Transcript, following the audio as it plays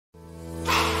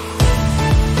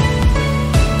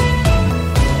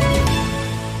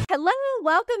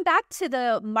Welcome back to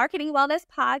the Marketing Wellness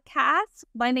Podcast.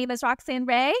 My name is Roxanne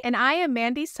Ray. And I am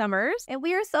Mandy Summers. And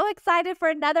we are so excited for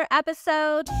another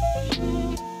episode.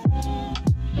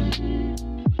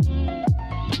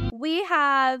 We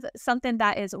have something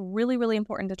that is really, really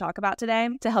important to talk about today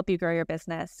to help you grow your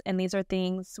business. And these are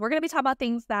things, we're going to be talking about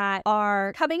things that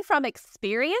are coming from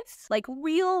experience, like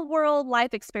real world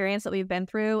life experience that we've been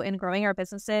through in growing our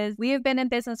businesses. We have been in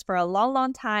business for a long,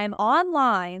 long time,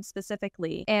 online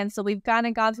specifically. And so we've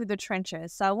gone through the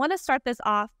trenches. So I want to start this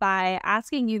off by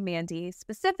asking you, Mandy,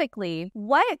 specifically,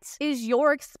 what is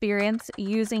your experience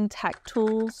using tech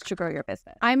tools to grow your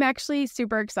business? I'm actually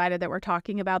super excited that we're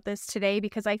talking about this today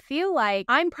because I feel like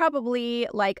I'm probably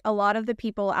like a lot of the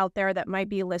people out there that might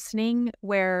be listening,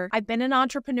 where I've been an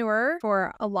entrepreneur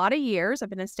for a lot of years. I've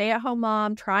been a stay-at-home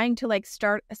mom trying to like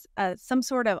start some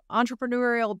sort of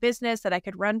entrepreneurial business that I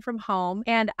could run from home.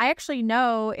 And I actually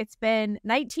know it's been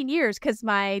 19 years because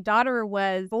my daughter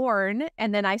was born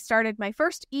and then I started my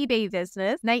first eBay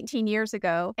business 19 years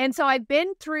ago. And so I've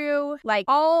been through like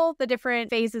all the different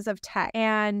phases of tech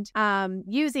and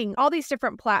using all these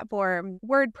different platforms,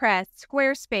 WordPress,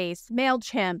 Squarespace,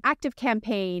 MailChimp,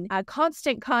 ActiveCampaign,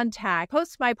 Constant Contact,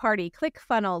 Post My Party,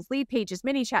 ClickFunnels, Leadpages,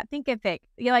 ManyChat, Thinkific,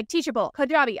 like Teachable,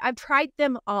 Kajabi. I've tried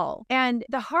them all. And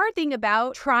the hard thing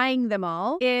about trying them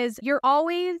all is you're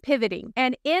always pivoting.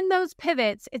 And in those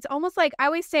pivots, it's almost like I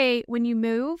always say when you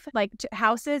move like to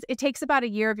houses, it takes about a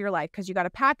year of your life because you got to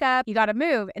pack up, you got to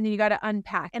move, and then you got to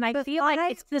unpack. And I feel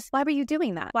like it's this. Why were you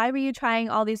doing that? Why were you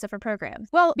trying all these different programs?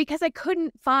 Well, because I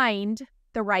couldn't find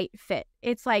the right fit.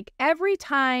 It's like every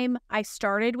time I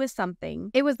started with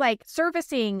something, it was like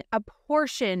servicing a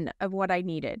portion of what I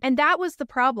needed. And that was the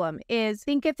problem is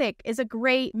Thinkific is a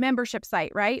great membership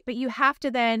site, right? But you have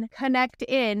to then connect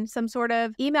in some sort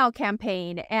of email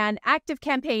campaign and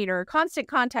ActiveCampaign or Constant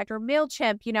Contact or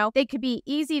MailChimp, you know, they could be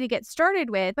easy to get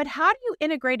started with, but how do you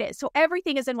integrate it so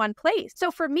everything is in one place? So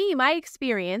for me, my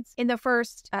experience in the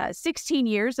first 16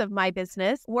 years of my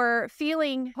business were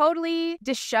feeling totally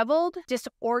disheveled,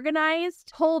 disorganized,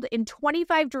 pulled in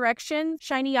 25 directions,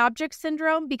 shiny object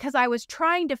syndrome, because I was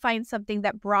trying to find something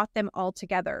that brought them all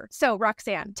together. So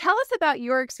Roxanne, tell us about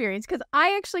your experience, because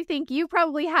I actually think you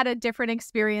probably had a different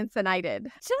experience than I did.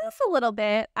 Just a little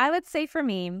bit. I would say for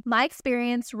me, my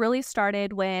experience really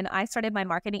started when I started my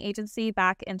marketing agency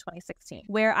back in 2016,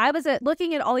 where I was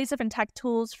looking at all these different tech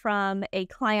tools from a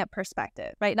client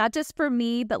perspective, right? Not just for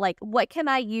me, but like, what can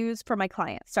I use for my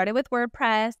clients? Started with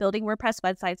WordPress, building WordPress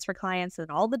websites for clients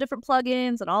and all the different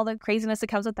plugins and all the craziness that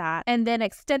comes with that. And then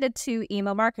extended to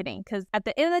email marketing. Because at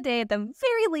the end of the day, at the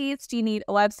very least, you need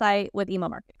a website with email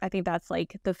marketing. I think that's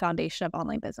like the foundation of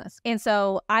online business. And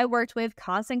so I worked with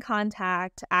Constant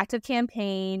Contact,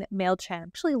 ActiveCampaign, MailChimp.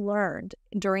 Actually learned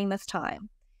during this time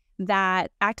that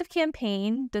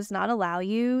ActiveCampaign does not allow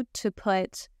you to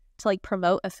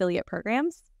promote affiliate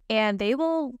programs. And they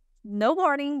will, no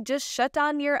warning, just shut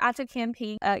down your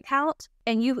ActiveCampaign account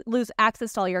and you lose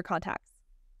access to all your contacts.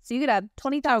 So you could have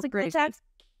 20,000 contacts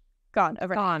gone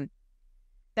overnight. Gone.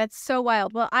 That's so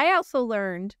wild. Well, I also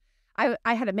learned, I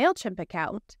had a MailChimp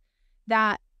account,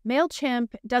 that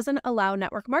MailChimp doesn't allow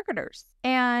network marketers.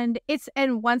 And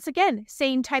once again,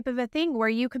 same type of a thing where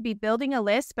you could be building a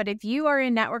list, but if you are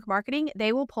in network marketing,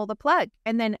 they will pull the plug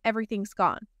and then everything's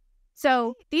gone.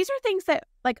 So these are things that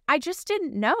like I just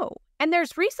didn't know. And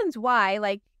there's reasons why,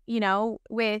 like, you know,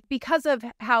 because of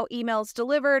how email's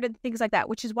delivered and things like that,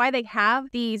 which is why they have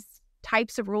these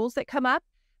types of rules that come up.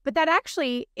 But that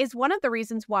actually is one of the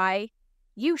reasons why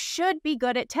you should be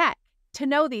good at tech, to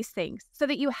know these things so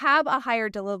that you have a higher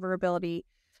deliverability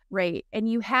rate and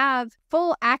you have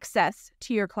full access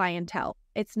to your clientele.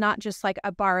 It's not just like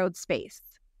a borrowed space.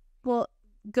 Well,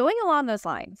 going along those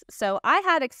lines, so I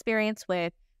had experience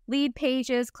with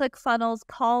Leadpages, ClickFunnels,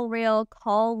 CallRail,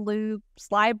 CallLoop,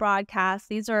 Slide Broadcast.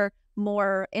 These are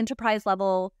more enterprise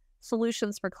level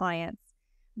solutions for clients.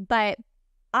 But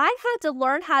I had to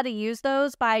learn how to use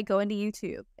those by going to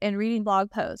YouTube and reading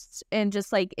blog posts and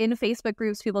just like in Facebook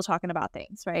groups, people talking about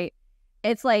things, right?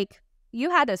 It's like you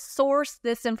had to source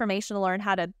this information to learn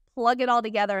how to plug it all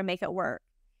together and make it work.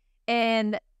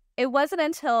 And it wasn't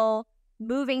until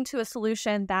moving to a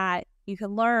solution that you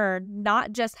can learn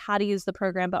not just how to use the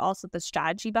program, but also the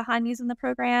strategy behind using the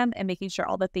program and making sure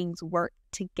all the things work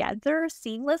together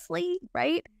seamlessly,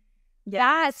 right?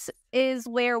 Yes. That is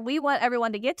where we want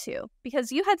everyone to get to.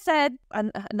 Because you had said,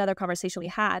 another conversation we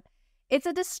had, it's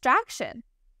a distraction.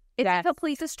 It's a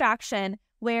complete distraction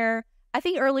where I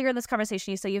think earlier in this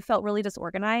conversation, you said you felt really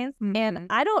disorganized. Mm-hmm. And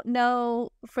I don't know,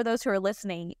 for those who are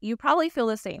listening, you probably feel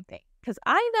the same thing. Because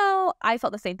I know I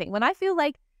felt the same thing. When I feel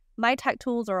like my tech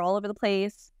tools are all over the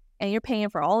place and you're paying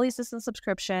for all these system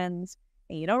subscriptions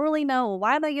and you don't really know, well,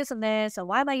 why am I using this and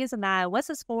why am I using that? What's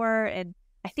this for? And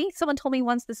I think someone told me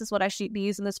once this is what I should be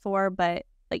using this for, but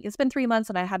like it's been 3 months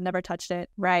and I have never touched it.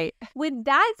 Right. When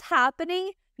that's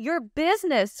happening, your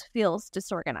business feels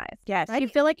disorganized. Yes. Right? You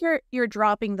feel like you're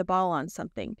dropping the ball on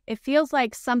something. It feels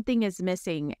like something is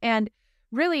missing. And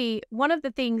really, one of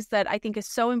the things that I think is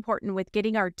so important with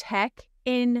getting our tech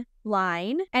in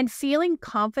line and feeling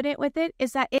confident with it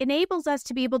is that it enables us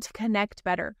to be able to connect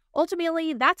better.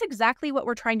 Ultimately, that's exactly what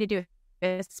we're trying to do,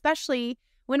 especially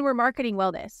when we're marketing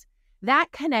wellness.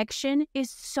 That connection is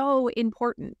so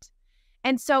important.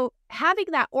 And so having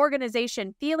that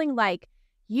organization feeling like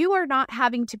you are not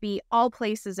having to be all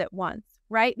places at once,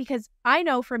 right? Because I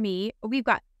know for me, we've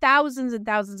got thousands and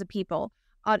thousands of people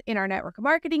in our network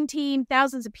marketing team,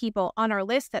 thousands of people on our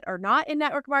list that are not in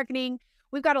network marketing.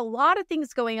 We've got a lot of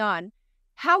things going on.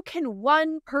 How can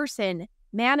one person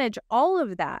manage all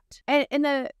of that? And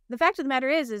the fact of the matter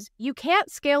is you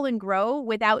can't scale and grow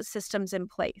without systems in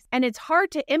place. And it's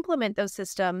hard to implement those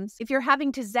systems if you're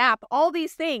having to zap all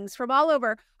these things from all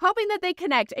over, hoping that they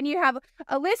connect. And you have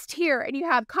a list here and you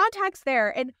have contacts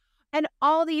there and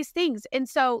all these things. And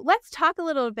so let's talk a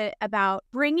little bit about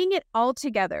bringing it all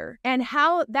together and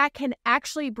how that can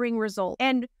actually bring results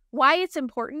and why it's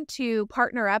important to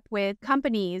partner up with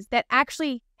companies that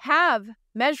actually have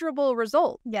measurable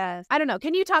results. Yes. I don't know.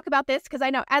 Can you talk about this? Because I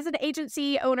know as an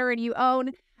agency owner and you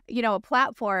own, a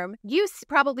platform, you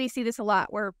probably see this a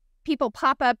lot where people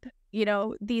pop up,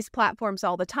 these platforms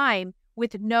all the time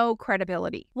with no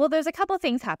credibility. Well, there's a couple of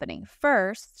things happening.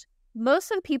 First,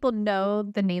 most of the people know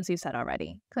the names you said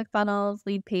already. ClickFunnels,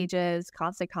 Lead Pages,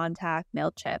 Constant Contact,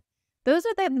 MailChimp. Those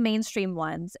are the mainstream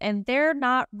ones, and they're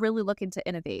not really looking to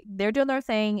innovate. They're doing their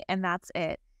thing, and that's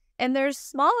it. And there's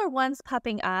smaller ones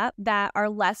popping up that are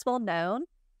less well known,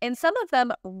 and some of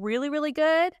them really, really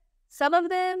good. Some of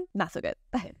them not so good.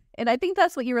 And I think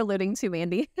that's what you were alluding to,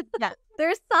 Mandy. Yeah.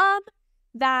 There's some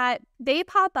that they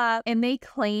pop up and they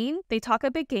claim they talk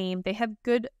a big game. They have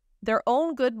their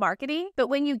own good marketing, but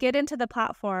when you get into the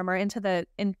platform or into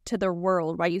their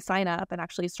world, right, you sign up and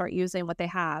actually start using what they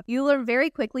have, you learn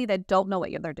very quickly they don't know what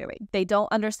they're doing. They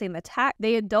don't understand the tech.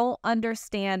 They don't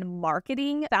understand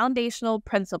marketing foundational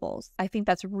principles. I think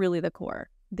that's really the core.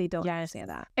 They don't understand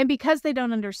that. And because they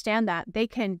don't understand that, they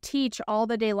can teach all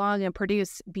the day long and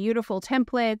produce beautiful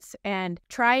templates and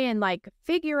try and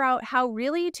figure out how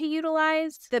really to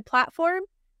utilize the platform.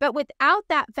 But without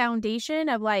that foundation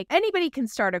of anybody can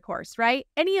start a course, right?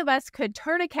 Any of us could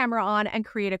turn a camera on and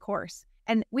create a course.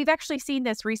 And we've actually seen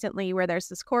this recently where there's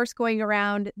this course going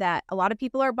around that a lot of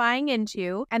people are buying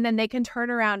into, and then they can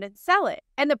turn around and sell it.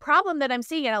 And the problem that I'm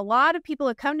seeing, and a lot of people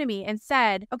have come to me and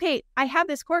said, okay, I have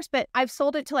this course, but I've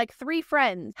sold it to 3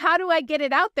 friends. How do I get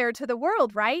it out there to the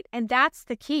world, right? And that's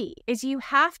the key, is you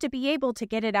have to be able to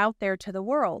get it out there to the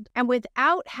world. And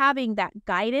without having that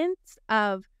guidance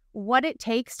of what it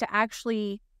takes to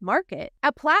actually market,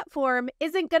 a platform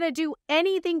isn't going to do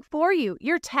anything for you.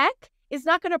 Your tech is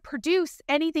not going to produce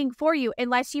anything for you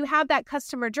unless you have that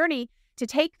customer journey to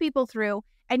take people through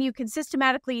and you can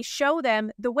systematically show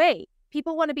them the way.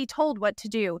 People want to be told what to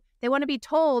do. They want to be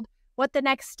told what the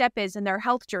next step is in their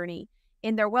health journey,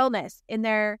 in their wellness, in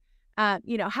their,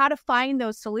 how to find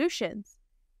those solutions.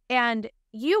 And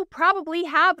you probably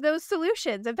have those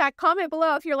solutions. In fact, comment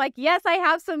below if you're like, yes, I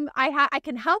have some, I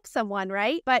can help someone,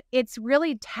 right? But it's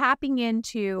really tapping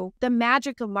into the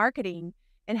magic of marketing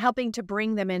and helping to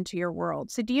bring them into your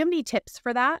world. So do you have any tips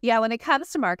for that? Yeah, when it comes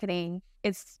to marketing,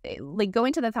 it's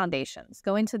going to the foundations,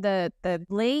 going to the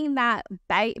laying that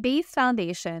base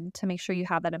foundation to make sure you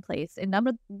have that in place. And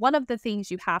one of the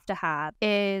things you have to have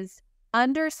is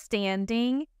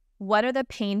understanding what are the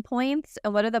pain points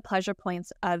and what are the pleasure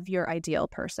points of your ideal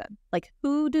person?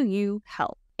 Who do you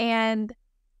help? And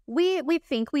we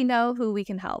think we know who we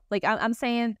can help. I'm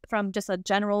saying from just a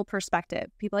general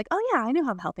perspective, people are like, oh yeah, I know who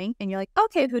I'm helping. And you're like,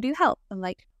 okay, who do you help? I'm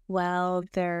like, well,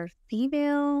 they're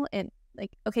female. And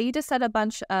okay, you just said a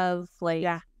bunch of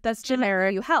that's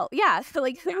generic. You help. Yeah. So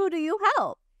who do you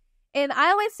help? And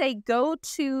I always say, go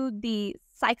to the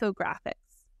psychographics,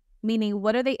 meaning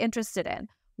what are they interested in?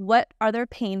 What are their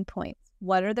pain points?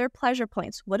 What are their pleasure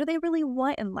points? What do they really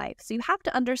want in life? So you have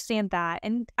to understand that.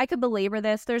 And I could belabor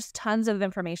this. There's tons of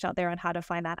information out there on how to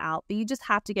find that out. But you just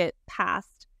have to get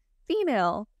past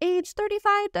female, age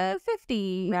 35 to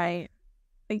 50. Right.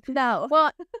 No.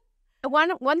 Well,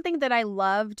 one thing that I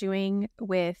love doing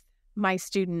with my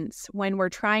students when we're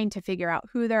trying to figure out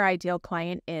who their ideal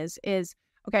client is,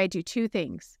 okay, I do 2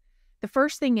 things. The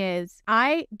first thing is,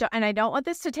 I don't want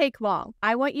this to take long.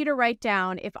 I want you to write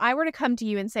down, if I were to come to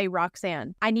you and say,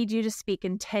 Roxanne, I need you to speak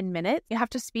in 10 minutes. You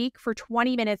have to speak for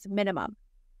 20 minutes minimum.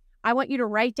 I want you to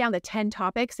write down the 10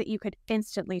 topics that you could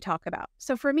instantly talk about.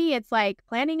 So for me, it's like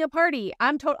planning a party.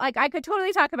 I could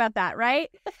totally talk about that,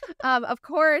 right? Of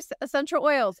course, essential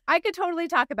oils. I could totally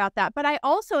talk about that. But I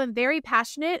also am very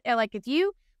passionate. And like, if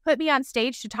you put me on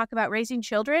stage to talk about raising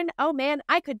children, oh man,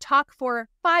 I could talk for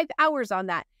 5 hours on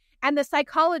that. And the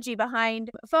psychology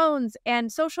behind phones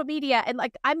and social media. And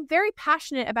like, I'm very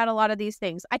passionate about a lot of these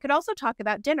things. I could also talk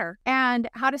about dinner and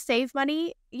how to save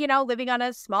money, living on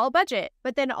a small budget.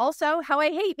 But then also how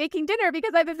I hate making dinner because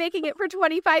I've been making it for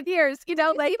 25 years.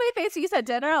 Like my face when you said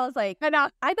dinner, I was like, I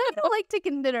don't like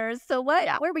chicken dinners. So what?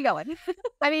 Yeah. Where are we going?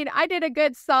 I mean, I did a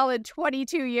good solid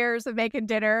 22 years of making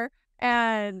dinner,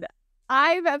 and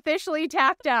I've officially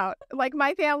tapped out. Like,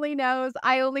 my family knows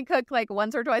I only cook like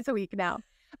once or twice a week now.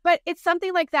 But it's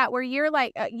something like that where you're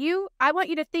like, I want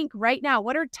you to think right now,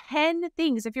 what are 10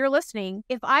 things, if you're listening,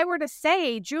 if I were to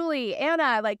say, Julie,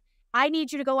 Anna, like, I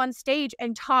need you to go on stage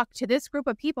and talk to this group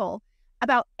of people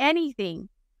about anything.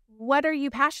 What are you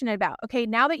passionate about? Okay,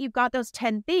 now that you've got those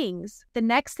 10 things, the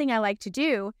next thing I like to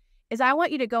do is I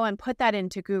want you to go and put that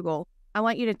into Google. I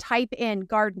want you to type in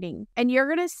gardening, and you're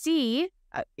going to see,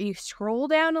 you scroll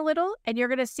down a little and you're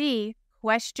going to see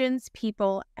questions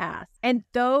people ask. And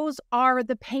those are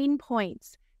the pain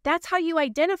points. That's how you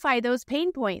identify those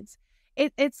pain points.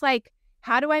 It's like,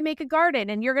 how do I make a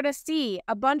garden? And you're going to see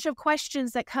a bunch of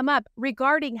questions that come up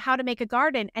regarding how to make a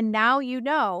garden. And now you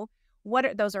know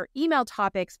those are email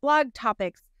topics, blog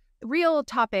topics, reel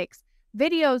topics,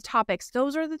 video topics.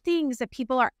 Those are the things that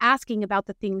people are asking about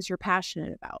the things you're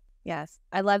passionate about. Yes,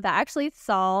 I love that. I actually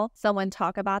saw someone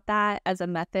talk about that as a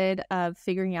method of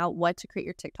figuring out what to create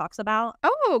your TikToks about.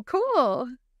 Oh, cool.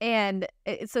 And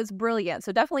so it's brilliant.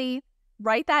 So definitely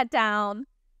write that down.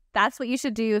 That's what you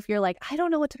should do if you're like, I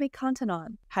don't know what to make content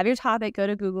on. Have your topic, go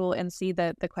to Google and see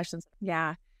the questions.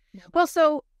 Yeah. Well,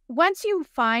 so once you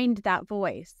find that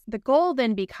voice, the goal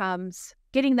then becomes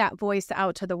getting that voice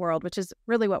out to the world, which is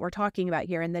really what we're talking about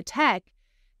here, in the tech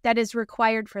that is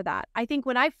required for that. I think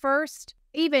when I first,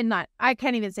 I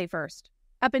can't even say first,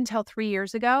 up until 3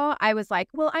 years ago, I was like,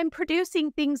 well, I'm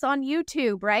producing things on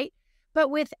YouTube, right? But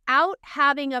without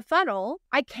having a funnel,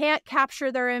 I can't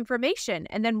capture their information.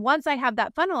 And then once I have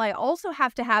that funnel, I also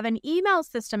have to have an email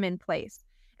system in place.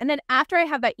 And then after I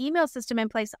have that email system in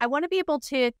place, I want to be able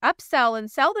to upsell and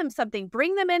sell them something,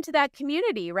 bring them into that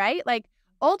community, right? Like,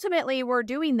 ultimately, we're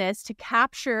doing this to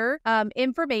capture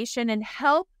information and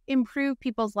help improve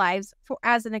people's lives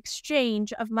as an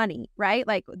exchange of money, right?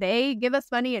 Like, they give us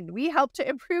money and we help to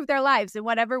improve their lives in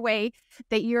whatever way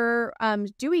that you're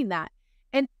doing that.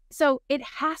 And so it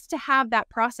has to have that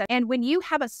process. And when you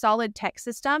have a solid tech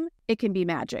system, it can be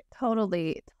magic.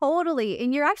 Totally.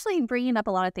 And you're actually bringing up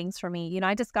a lot of things for me.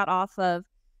 I just got off of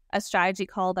a strategy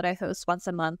call that I host once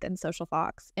a month in Social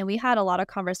Fox. And we had a lot of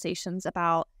conversations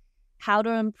about how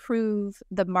to improve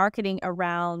the marketing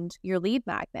around your lead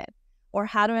magnet, or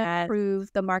how to improve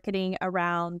the marketing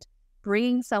around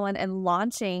bringing someone and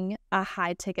launching a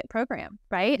high ticket program,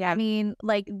 right? Yeah. I mean,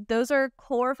 like, those are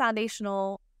core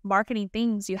foundational marketing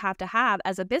things you have to have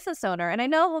as a business owner. And I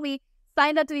know when we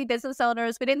signed up to be business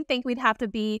owners, we didn't think we'd have to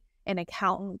be an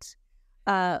accountant,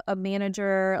 a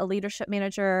manager, a leadership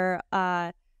manager,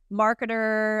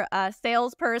 marketer,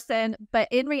 salesperson. But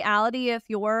in reality, if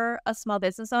you're a small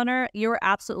business owner, you're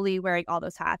absolutely wearing all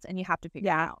those hats, and you have to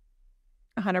figure it out.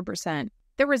 100%.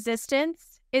 The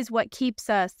resistance is what keeps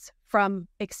us from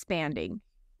expanding.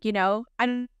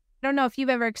 I don't know if you've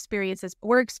ever experienced this.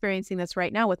 We're experiencing this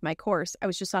right now with my course. I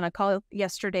was just on a call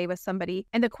yesterday with somebody,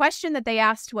 and the question that they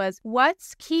asked was,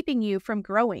 what's keeping you from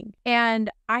growing?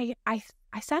 And I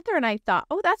sat there and I thought,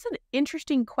 oh, that's an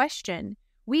interesting question.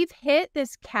 We've hit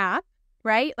this cap,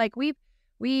 right? Like, we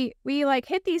like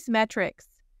hit these metrics,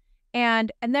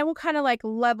 and then we'll kind of like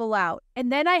level out.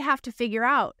 And then I have to figure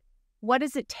out, what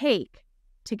does it take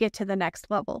to get to the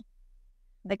next level?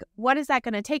 Like, what is that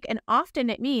going to take? And often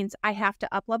it means I have to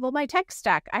up-level my tech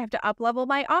stack. I have to up-level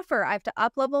my offer. I have to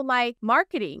up-level my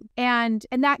marketing. And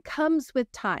that comes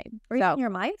with time. Or even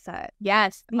your mindset.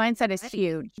 Yes, mindset is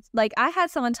huge. Like, I had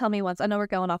someone tell me once, I know we're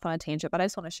going off on a tangent, but I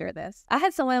just want to share this. I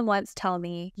had someone once tell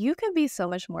me, you can be so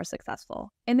much more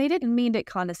successful. And they didn't mean it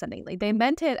condescendingly. They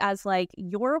meant it as like,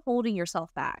 you're holding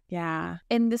yourself back. Yeah.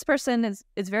 And this person is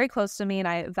very close to me, and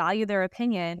I value their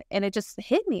opinion. And it just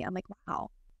hit me. I'm like, wow.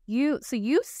 You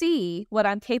see what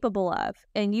I'm capable of,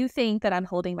 and you think that I'm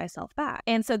holding myself back.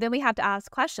 And so then we have to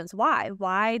ask questions. Why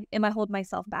am I holding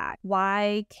myself back?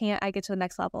 Why can't I get to the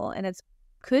next level? And it's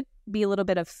could be a little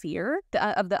bit of fear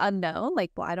of the unknown.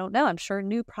 Like, well, I don't know. I'm sure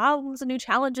new problems and new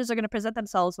challenges are going to present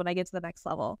themselves when I get to the next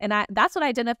level. And that's what I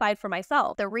identified for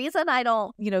myself. The reason I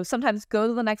don't, sometimes go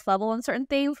to the next level in certain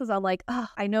things was I'm like, oh,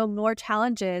 I know more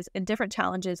challenges and different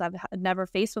challenges I've never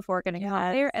faced before going to come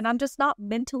out there. And I'm just not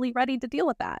mentally ready to deal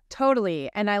with that. Totally.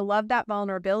 And I love that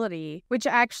vulnerability, which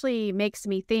actually makes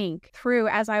me think through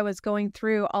as I was going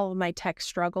through all of my tech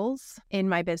struggles in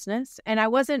my business and I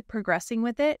wasn't progressing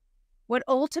with it. What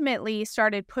ultimately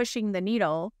started pushing the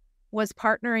needle was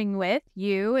partnering with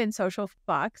you in Social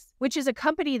Fox, which is a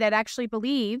company that actually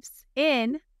believes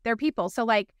in their people. So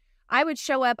like I would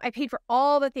show up, I paid for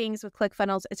all the things with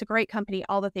ClickFunnels. It's a great company,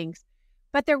 all the things,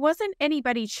 but there wasn't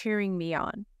anybody cheering me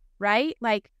on, right?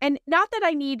 Like, and not that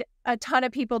I need a ton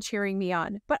of people cheering me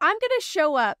on, but I'm going to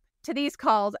show up to these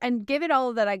calls and give it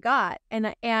all that I got.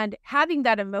 And having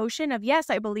that emotion of, yes,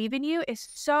 I believe in you is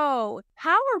so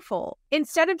powerful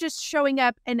instead of just showing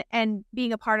up and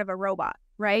being a part of a robot,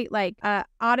 right? Like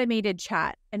automated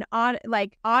chat and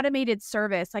automated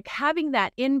service, like having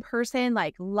that in-person,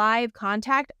 like live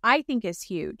contact, I think is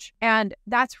huge. And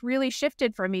that's really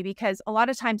shifted for me because a lot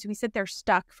of times we sit there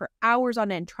stuck for hours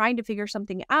on end trying to figure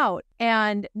something out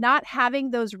and not having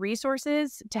those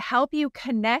resources to help you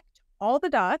connect all the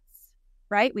dots,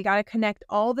 right? We got to connect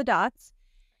all the dots.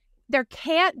 There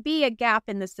can't be a gap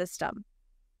in the system.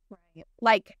 Right.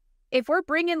 Like if we're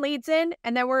bringing leads in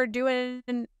and then we're doing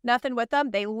nothing with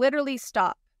them, they literally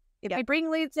stop. If we bring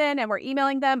leads in and we're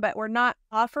emailing them, but we're not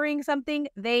offering something,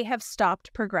 they have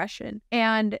stopped progression.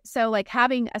 And so like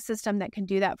having a system that can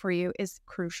do that for you is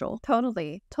crucial.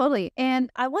 Totally. And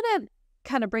I want to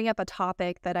kind of bring up a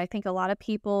topic that I think a lot of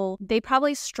people, they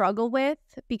probably struggle with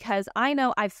because I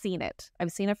know I've seen it.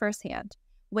 I've seen it firsthand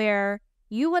where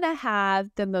you want to have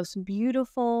the most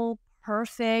beautiful,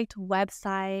 perfect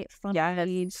website, front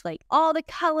page, like all the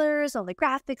colors, all the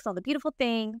graphics, all the beautiful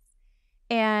things.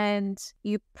 And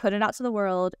you put it out to the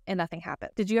world and nothing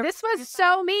happened. Did you ever? This was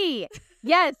so me.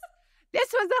 Yes,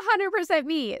 this was 100%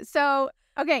 me. So,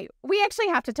 okay, we actually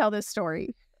have to tell this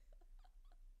story.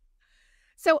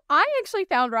 So I actually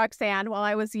found Roxanne while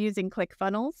I was using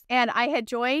ClickFunnels, and I had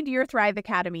joined your Thrive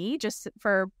Academy, just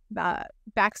for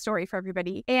backstory for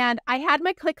everybody. And I had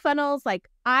my ClickFunnels, like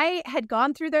I had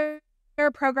gone through their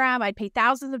program, I'd paid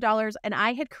thousands of dollars, and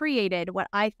I had created what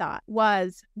I thought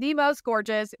was the most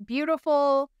gorgeous,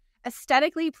 beautiful,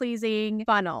 aesthetically pleasing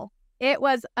funnel. It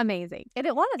was amazing. And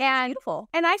it was. Beautiful.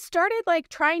 And I started like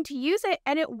trying to use it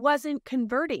and it wasn't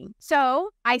converting.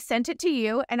 So I sent it to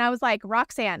you and I was like,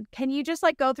 Roxanne, can you just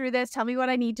like go through this? Tell me what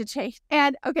I need to change.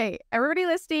 And okay, everybody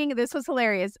listening, this was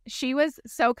hilarious. She was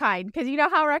so kind because you know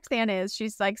how Roxanne is.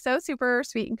 She's like so super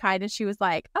sweet and kind. And she was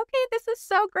like, okay, this is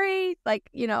so great. Like,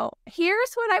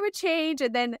 here's what I would change.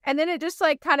 And then it just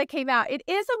like kind of came out. It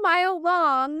is a mile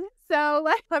long. So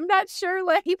like, I'm not sure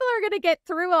like people are going to get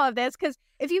through all of this because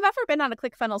if you've ever been on a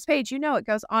ClickFunnels page, it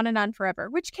goes on and on forever,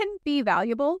 which can be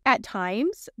valuable at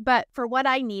times. But for what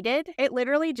I needed, it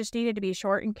literally just needed to be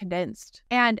short and condensed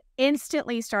and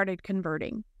instantly started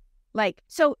converting. Like,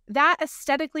 so that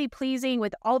aesthetically pleasing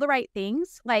with all the right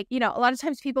things, like, a lot of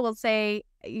times people will say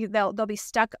they'll be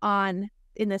stuck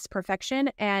in this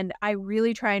perfection. And I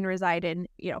really try and reside in,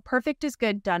 perfect is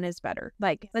good, done is better.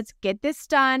 Like, let's get this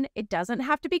done. It doesn't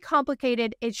have to be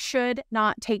complicated. It should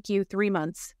not take you 3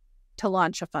 months to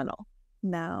launch a funnel.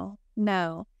 No.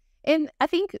 And I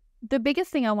think the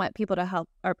biggest thing I want people to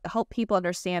help people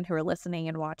understand who are listening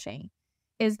and watching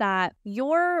is that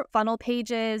your funnel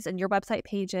pages and your website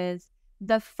pages,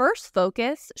 the first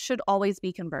focus should always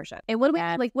be conversion. And what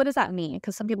does that mean?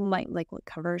 Because some people might like, what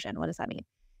conversion? What does that mean?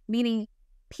 Meaning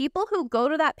people who go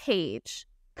to that page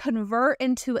convert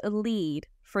into a lead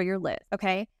for your list.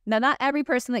 Okay. Now, not every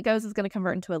person that goes is going to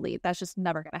convert into a lead. That's just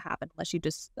never going to happen unless you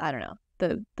just, I don't know,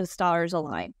 the stars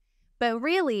align. But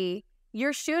really,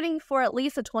 you're shooting for at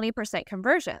least a 20%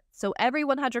 conversion. So every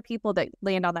 100 people that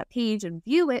land on that page and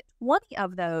view it, 20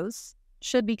 of those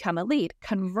should become a lead,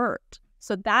 convert.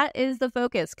 So that is the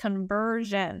focus,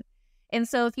 conversion. And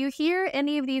so if you hear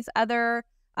any of these other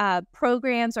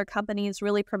programs or companies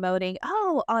really promoting,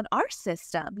 on our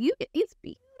system, you get these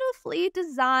beautifully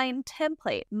designed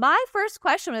template. My first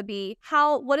question would be,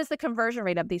 what is the conversion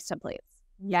rate of these templates?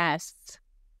 Yes,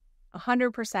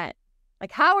 100%.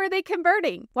 Like, how are they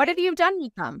converting? What have you done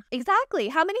with them? Exactly.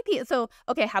 How many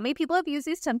people have used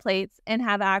these templates and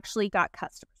have actually got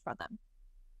customers from them?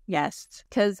 Yes.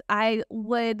 Because I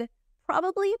would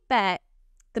probably bet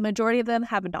the majority of them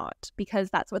have not, because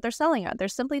that's what they're selling on. They're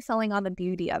simply selling on the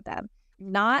beauty of them,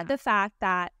 not the fact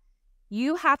that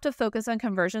you have to focus on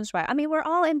conversions, right? I mean, we're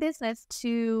all in business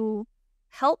to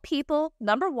help people,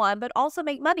 number one, but also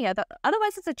make money.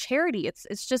 Otherwise, it's a charity.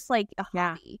 It's just like a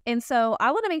hobby. And so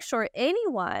I want to make sure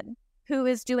anyone who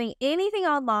is doing anything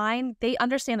online, they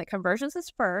understand that conversions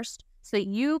is first, so that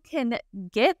you can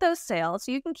get those sales,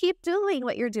 so you can keep doing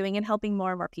what you're doing and helping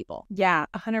more and more people. Yeah,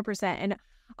 100%. And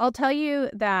I'll tell you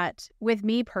that with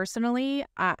me personally,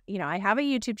 I have a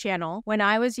YouTube channel. When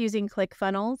I was using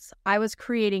ClickFunnels, I was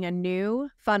creating a new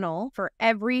funnel for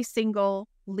every single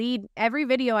lead. Every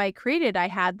video I created, I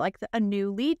had like a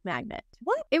new lead magnet.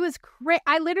 What? It was great.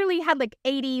 I literally had like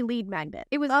 80 lead magnets.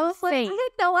 It was insane. I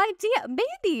had no idea.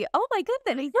 Mandy, oh my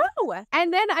goodness. No.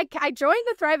 And then I joined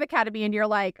the Thrive Academy, and you're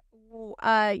like,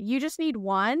 you just need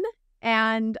one.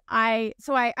 And I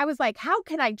was like, how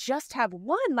can I just have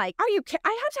one? Like, I have to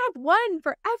have one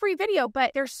for every video.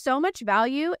 But there's so much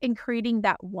value in creating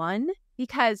that one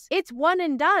because it's one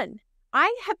and done.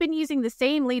 I have been using the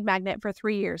same lead magnet for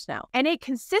 3 years now, and it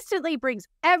consistently brings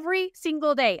every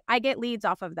single day. I get leads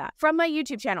off of that from my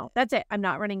YouTube channel. That's it. I'm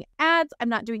not running ads. I'm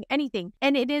not doing anything.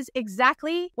 And it is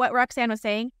exactly what Roxanne was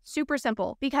saying. Super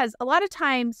simple, because a lot of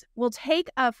times we'll take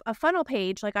a funnel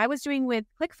page like I was doing with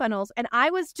ClickFunnels, and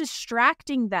I was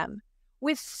distracting them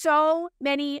with so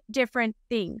many different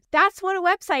things. That's what a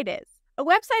website is. A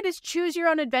website is choose your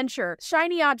own adventure,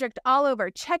 shiny object all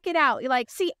over. Check it out. You like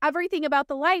see everything about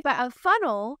the life. But a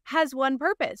funnel has one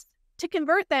purpose: to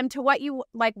convert them to what you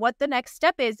like, what the next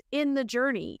step is in the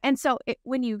journey. And so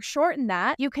when you shorten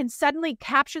that, you can suddenly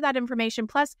capture that information.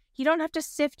 Plus, you don't have to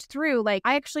sift through. Like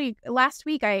last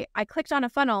week, I clicked on a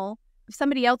funnel,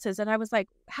 somebody else's, and I was like,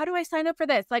 how do I sign up for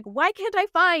this? Like, why can't I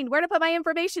find where to put my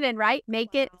information in, right?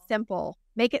 Make it simple.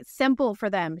 Make it simple for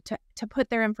them to put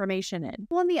their information in.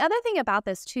 Well, and the other thing about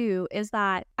this too is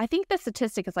that I think the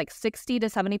statistic is like 60 to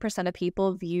 70% of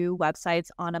people view websites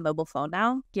on a mobile phone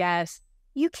now. Yes.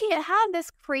 You can't have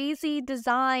this crazy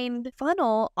designed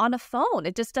funnel on a phone.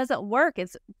 It just doesn't work.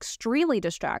 It's extremely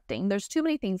distracting. There's too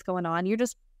many things going on. You're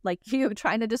just like you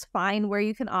trying to just find where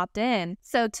you can opt in.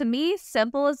 So to me,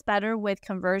 simple is better with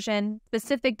conversion,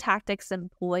 specific tactics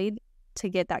employed to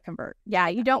get that convert. Yeah,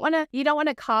 you don't want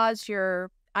to cause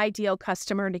your ideal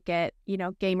customer to get,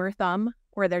 gamer thumb,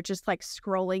 where they're just like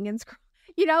scrolling and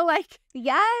like,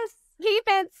 yes, keep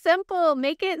it simple.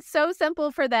 Make it so simple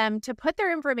for them to put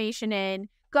their information in,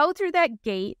 go through that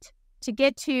gate to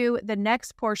get to the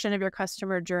next portion of your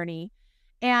customer journey.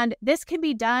 And this can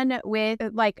be done with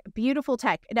like beautiful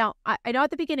tech. Now, I know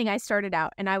at the beginning I started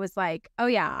out and I was like, oh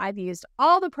yeah, I've used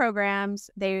all the programs.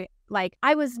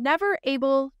 I was never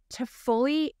able to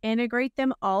fully integrate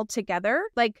them all together.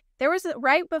 Like there was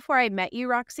right before I met you,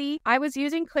 Roxy, I was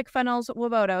using ClickFunnels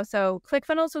Wovoto. So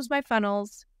ClickFunnels was my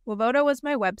funnels. Wovoto was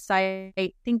my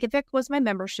website. Thinkific was my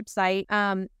membership site.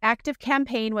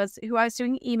 ActiveCampaign was who I was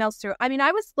doing emails through. I mean,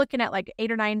 I was looking at like $800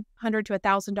 or $900 to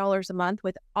 $1,000 a month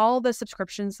with all the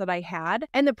subscriptions that I had.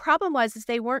 And the problem was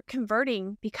they weren't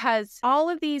converting because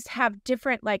all of these have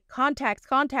different like contacts,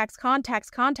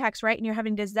 right? And you're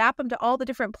having to zap them to all the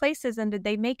different places, and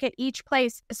they make it each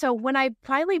place. So when I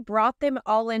finally brought them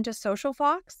all into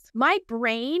SocialFox, my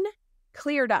brain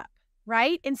cleared up,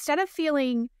 right? Instead of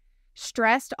feeling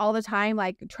stressed all the time,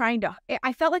 like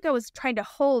I felt like I was trying to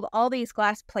hold all these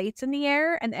glass plates in the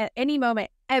air, and at any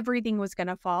moment everything was going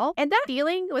to fall. And that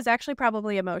feeling was actually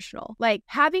probably emotional. Like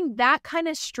having that kind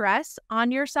of stress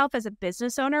on yourself as a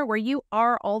business owner where you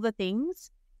are all the things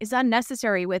is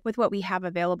unnecessary with what we have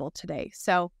available today.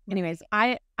 So anyways,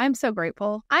 I'm so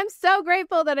grateful. I'm so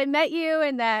grateful that I met you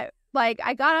and that like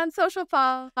I got on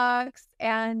SocialFox,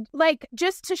 and like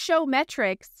just to show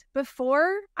metrics, before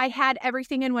I had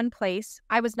everything in one place,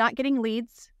 I was not getting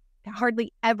leads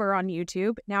hardly ever on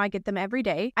YouTube. Now I get them every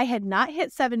day. I had not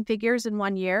hit 7 figures in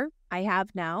 1 year. I have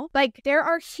now. Like there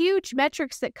are huge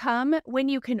metrics that come when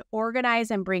you can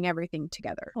organize and bring everything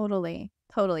together.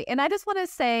 Totally. And I just want to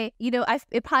say,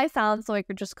 it probably sounds like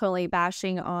we're just totally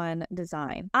bashing on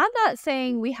design. I'm not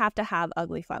saying we have to have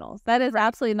ugly funnels. That is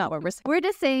absolutely not what we're saying. We're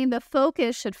just saying the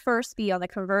focus should first be on the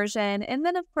conversion. And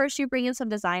then, of course, you bring in some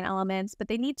design elements, but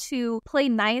they need to play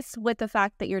nice with the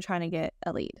fact that you're trying to get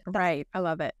a lead. Right. I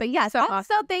love it. But yes, I'm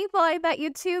so thankful I met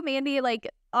you too, Mandy. Like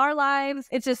our lives,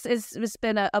 it's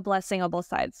been a blessing on both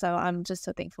sides. So I'm just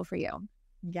so thankful for you.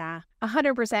 Yeah,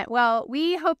 100%. Well,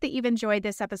 we hope that you've enjoyed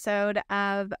this episode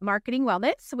of Marketing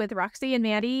Wellness with Roxy and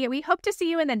Mandy. We hope to see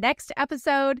you in the next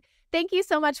episode. Thank you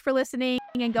so much for listening,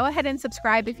 and go ahead and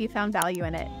subscribe if you found value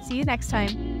in it. See you next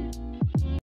time.